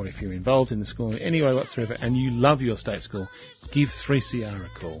 or if you're involved in the school in any way whatsoever and you love your state school, give 3CR a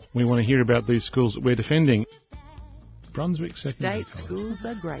call. We want to hear about these schools that we're defending. Brunswick Secondary State schools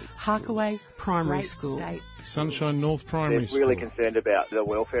are great. Harkaway Primary School. Sunshine North Primary School. They're really concerned about the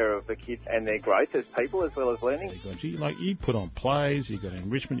welfare of the kids and their growth as people as well as learning. You put on plays, you've got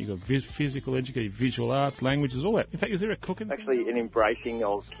enrichment, you've got physical education, visual arts, languages, all that. In fact, is there a cooking? Actually, an embracing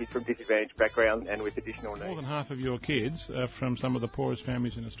of kids from disadvantaged backgrounds and with additional needs. More than half of your kids are from some of the poorest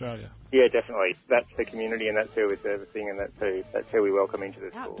families in Australia. Yeah, definitely. That's the community and that's who we're servicing and that's who we welcome into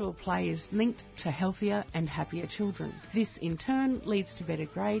the school. Outdoor play is linked to healthier and happier children. This, in turn, leads to better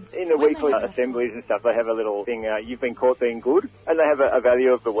grades. In the weekly assemblies and stuff, they have a little thing, you've been caught being good, and they have a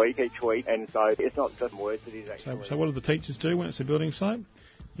value of the week each week, and so it's not just words, it is actually... So what do the teachers do when it's a building site?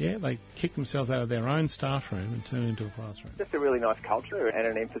 Yeah, they kick themselves out of their own staff room and turn it into a classroom. Just a really nice culture and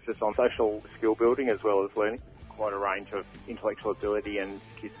an emphasis on social skill building as well as learning. Quite a range of intellectual ability and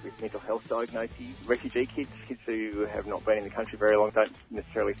kids with mental health diagnoses. Refugee kids who have not been in the country very long, don't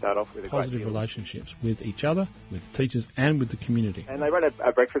necessarily start off with a positive relationships with each other, with teachers and with the community. And they run a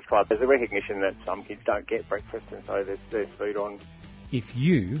breakfast club. There's a recognition that some kids don't get breakfast and so there's food on. If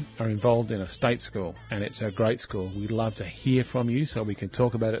you are involved in a state school and it's a great school, we'd love to hear from you so we can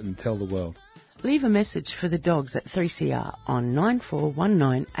talk about it and tell the world. Leave a message for the Dogs at 3CR on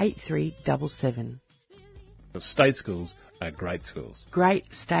 94198377. State schools are great schools. Great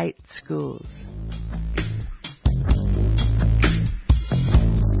state schools.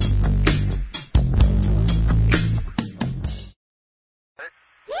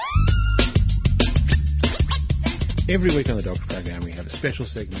 Every week on the Dogs program we have a special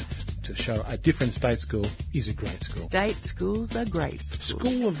segment to show a different state school is a great school. State schools are great schools.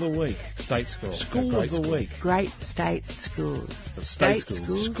 School of the week. State school. School of the week. Great state schools. State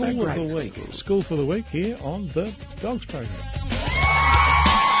schools. School of the week. School for the week here on the Dogs program.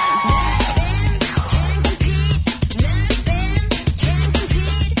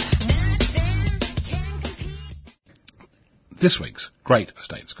 this week's great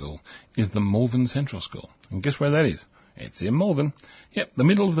state school is the Malvern Central School. And guess where that is? It's in Malvern. Yep, the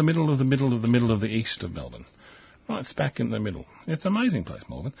middle of the middle of the middle of the middle of the east of Melbourne. Right smack in the middle. It's an amazing place,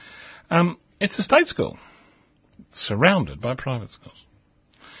 Malvern. It's a state school, surrounded by private schools.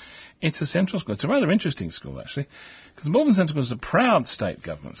 It's a central school. It's a rather interesting school, actually, because Malvern Central School is a proud state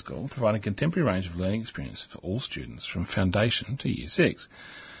government school providing a contemporary range of learning experiences for all students from foundation to year 6.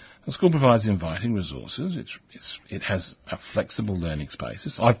 The school provides inviting resources. It has a flexible learning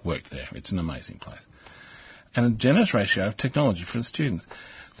spaces. I've worked there. It's an amazing place. And a generous ratio of technology for the students.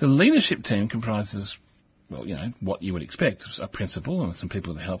 The leadership team comprises, well, you know, what you would expect, a principal and some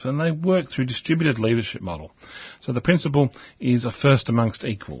people to help them. They work through distributed leadership model. So the principal is a first amongst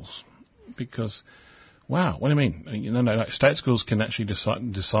equals. Because, wow, what do you mean? No, state schools can actually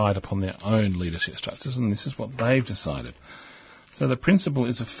decide upon their own leadership structures, and this is what they've decided. So the principal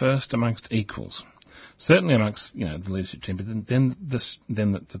is a first amongst equals, certainly amongst the leadership team, but then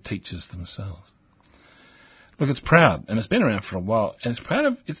the teachers themselves. Look, it's proud, and it's been around for a while, and it's proud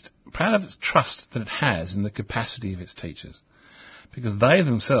of its trust that it has in the capacity of its teachers, because they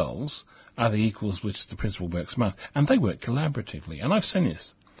themselves are the equals which the principal works among, and they work collaboratively. And I've seen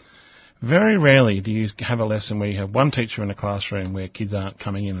this. Very rarely do you have a lesson where you have one teacher in a classroom where kids aren't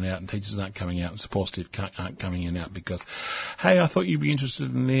coming in and out and teachers aren't coming out and support staff aren't coming in and out because, hey, I thought you'd be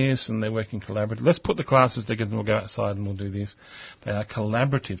interested in this, and they're working collaboratively. Let's put the classes together and we'll go outside and we'll do this. They are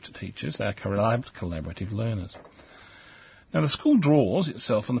collaborative to teachers. They are collaborative learners. Now, the school draws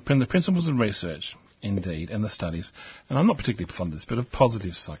itself on the principles of research, indeed, and the studies, and I'm not particularly fond of this, but of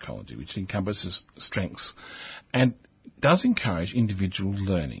positive psychology, which encompasses strengths and does encourage individual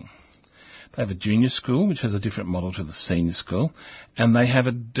learning. They have a junior school, which has a different model to the senior school, and they have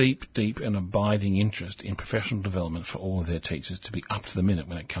a deep and abiding interest in professional development for all of their teachers to be up to the minute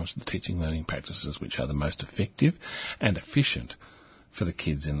when it comes to the teaching learning practices which are the most effective and efficient for the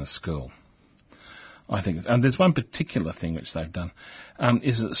kids in the school. I think, and there's one particular thing which they've done,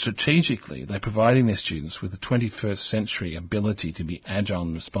 is that strategically they're providing their students with the 21st century ability to be agile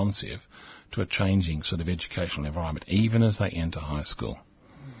and responsive to a changing sort of educational environment, even as they enter high school,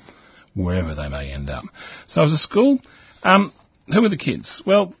 wherever they may end up. So as a school, who are the kids?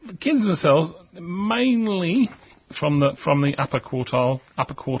 Well, the kids themselves, mainly from the upper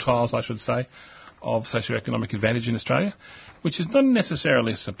quartiles, I should say, of socioeconomic advantage in Australia, which is not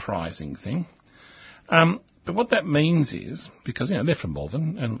necessarily a surprising thing. But what that means is, because they're from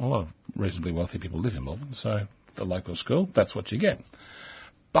Malvern, and a lot of reasonably wealthy people live in Malvern, so the local school, that's what you get.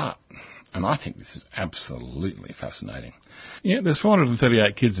 But, and I think this is absolutely fascinating, there's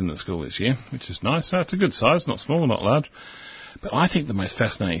 438 kids in the school this year, which is nice. So it's a good size, not small, not large. But I think the most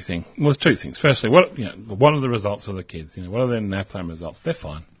fascinating thing, well, there's two things. Firstly, what are the results of the kids? What are their NAPLAN results? They're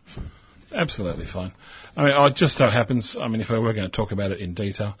fine. Absolutely fine. I mean, it just so happens, if I were going to talk about it in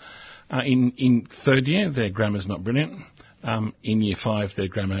detail, in third year, their grammar's not brilliant. In year 5, their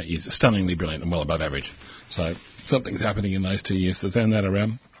grammar is stunningly brilliant and well above average. So something's happening in those 2 years to turn that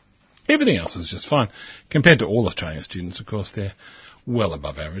around. Everything else is just fine. Compared to all Australian students, of course, they're well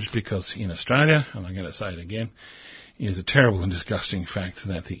above average because in Australia, and I'm going to say it again, it is a terrible and disgusting fact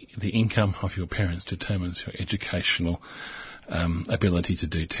that the income of your parents determines your educational ability to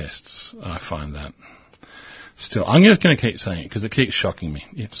do tests. I find that. Still, I'm just going to keep saying it because it keeps shocking me.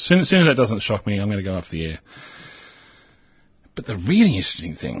 As soon as that doesn't shock me, I'm going to go off the air. But the really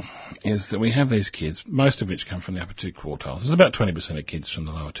interesting thing is that we have these kids, most of which come from the upper 2 quartiles. There's about 20% of kids from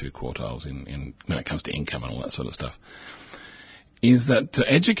the lower 2 quartiles in when it comes to income and all that sort of stuff. Is that to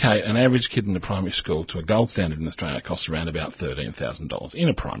educate an average kid in a primary school to a gold standard in Australia costs around about $13,000 in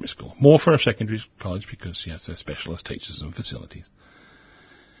a primary school. More for a secondary college because you have specialist teachers and facilities.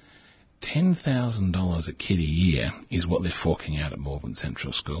 $10,000 a kid a year is what they're forking out at Malvern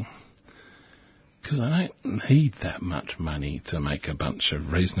Central School. Because they don't need that much money to make a bunch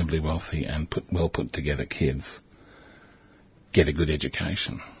of reasonably wealthy and well put together kids get a good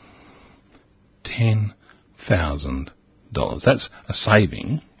education. $10,000. That's a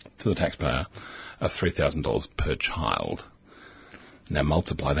saving to the taxpayer of $3,000 per child. Now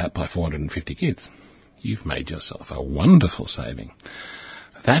multiply that by 450 kids. You've made yourself a wonderful saving.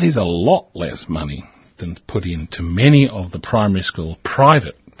 That is a lot less money than put into many of the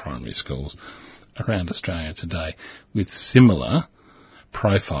private primary schools around Australia today with similar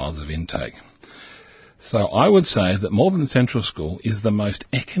profiles of intake. So I would say that Malvern Central School is the most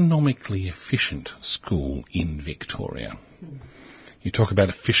economically efficient school in Victoria. You talk about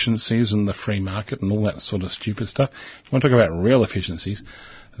efficiencies and the free market and all that sort of stupid stuff. You want to talk about real efficiencies,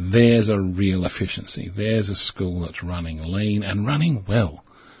 there's a real efficiency. There's a school that's running lean and running well.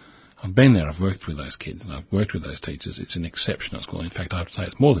 I've been there, I've worked with those kids, and I've worked with those teachers. It's an exceptional school. In fact, I have to say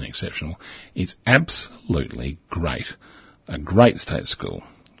it's more than exceptional. It's absolutely great. A great state school,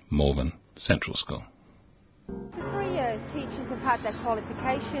 Malvern Central School. For 3 years, teachers have had their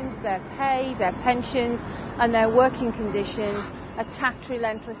qualifications, their pay, their pensions and their working conditions attacked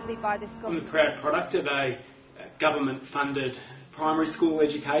relentlessly by this government. I'm the proud product of a government-funded primary school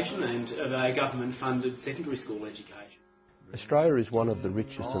education and of a government-funded secondary school education. Australia is one of the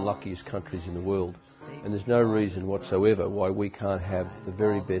richest and luckiest countries in the world, and there's no reason whatsoever why we can't have the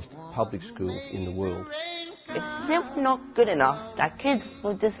very best public schools in the world. It's simply not good enough that kids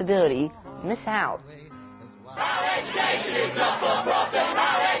with disability miss out. Our education is not for profit.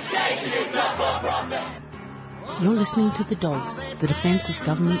 Our education is not for profit. You're listening to The Dogs, the defence of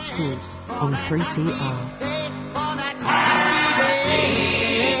government schools, on 3CR.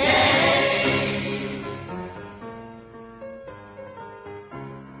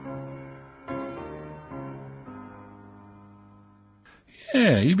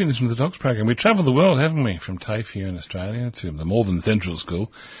 Yeah, you've been listening to the Dogs program. We've travelled the world, haven't we? From TAFE here in Australia to the Malvern Central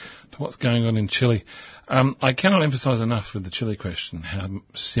School to what's going on in Chile. I cannot emphasise enough with the Chile question how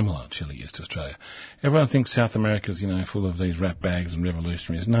similar Chile is to Australia. Everyone thinks South America's, full of these rat bags and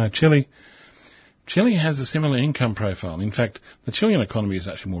revolutionaries. No, Chile has a similar income profile. In fact, the Chilean economy is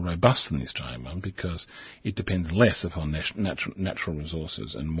actually more robust than the Australian one because it depends less upon natural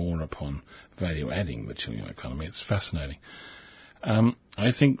resources and more upon value-adding the Chilean economy. It's fascinating.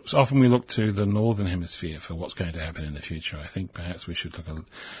 I think often we look to the Northern Hemisphere for what's going to happen in the future. I think perhaps we should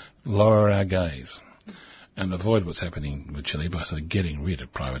lower our gaze and avoid what's happening with Chile by sort of getting rid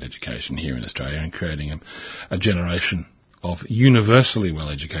of private education here in Australia and creating a generation of universally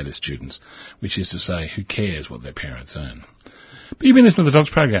well-educated students, which is to say, who cares what their parents earn. But you've been listening to the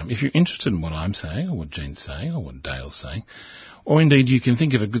Dogs program. If you're interested in what I'm saying or what Jean's saying or what Dale's saying, or indeed you can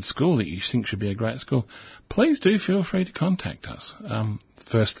think of a good school that you think should be a great school, please do feel free to contact us.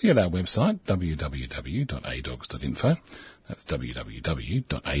 Firstly, at our website, www.adogs.info. That's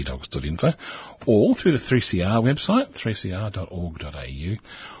www.adogs.info. Or through the 3CR website, 3cr.org.au.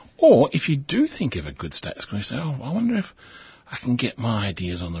 Or if you do think of a good state school, you say, I wonder if I can get my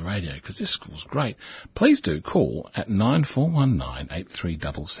ideas on the radio because this school's great. Please do call at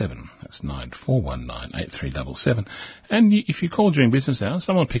 9419-8377. That's 9419-8377. And if you call during business hours,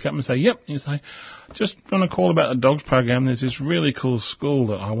 someone will pick up and say, yep. You say, just want to call about the Dogs program. There's this really cool school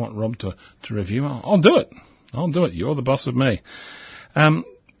that I want Rob to review. I'll do it. You're the boss of me.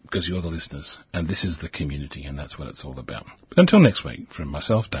 Because you're the listeners, and this is the community, and that's what it's all about. But until next week, from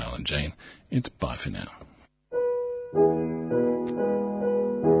myself, Dale and Jane, it's bye for now.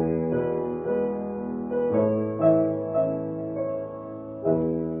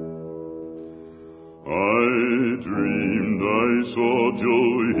 I saw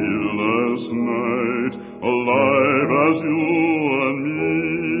Joe here last night, alive as you and me.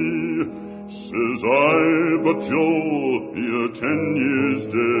 Says I, but Joe, you're 10 years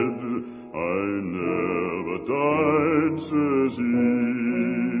dead. I never died, says he.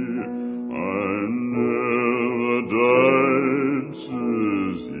 I never died,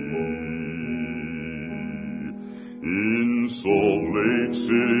 says he. In Salt Lake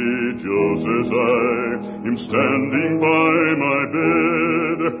City, Joe says I'm standing by my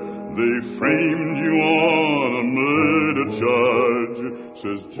bed. They framed you on a murder charge,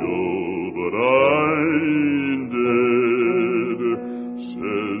 says Joe, but I'm dead.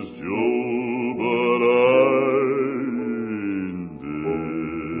 Says Joe, but I'm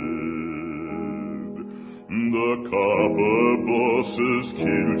dead. The copper bosses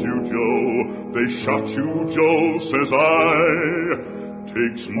killed you, Joe. They shot you, Joe, says I.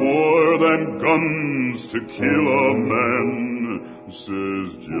 Takes more than guns to kill a man,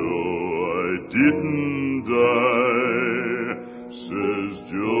 says Joe, I didn't die, says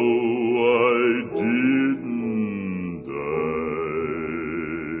Joe, I didn't die.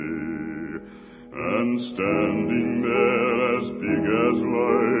 And standing there as big as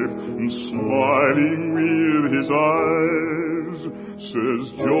life, and smiling with his eyes,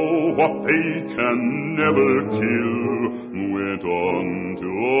 says Joe, what they can never kill, went on to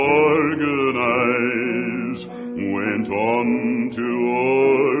organize, went on to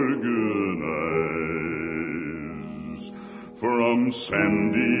organize. From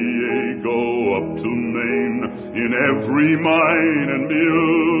San Diego up to Maine, in every mine and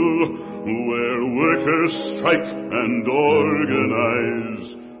mill, where workers strike and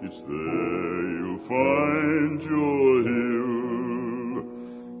organize, it's there you'll find your hill.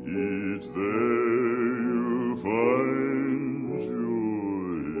 It's there you'll find your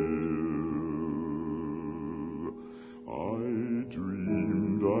hill. I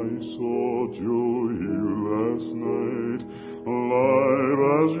dreamed I saw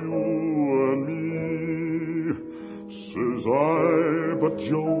Says I, but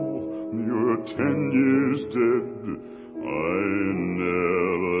Joe, you're 10 years dead. I never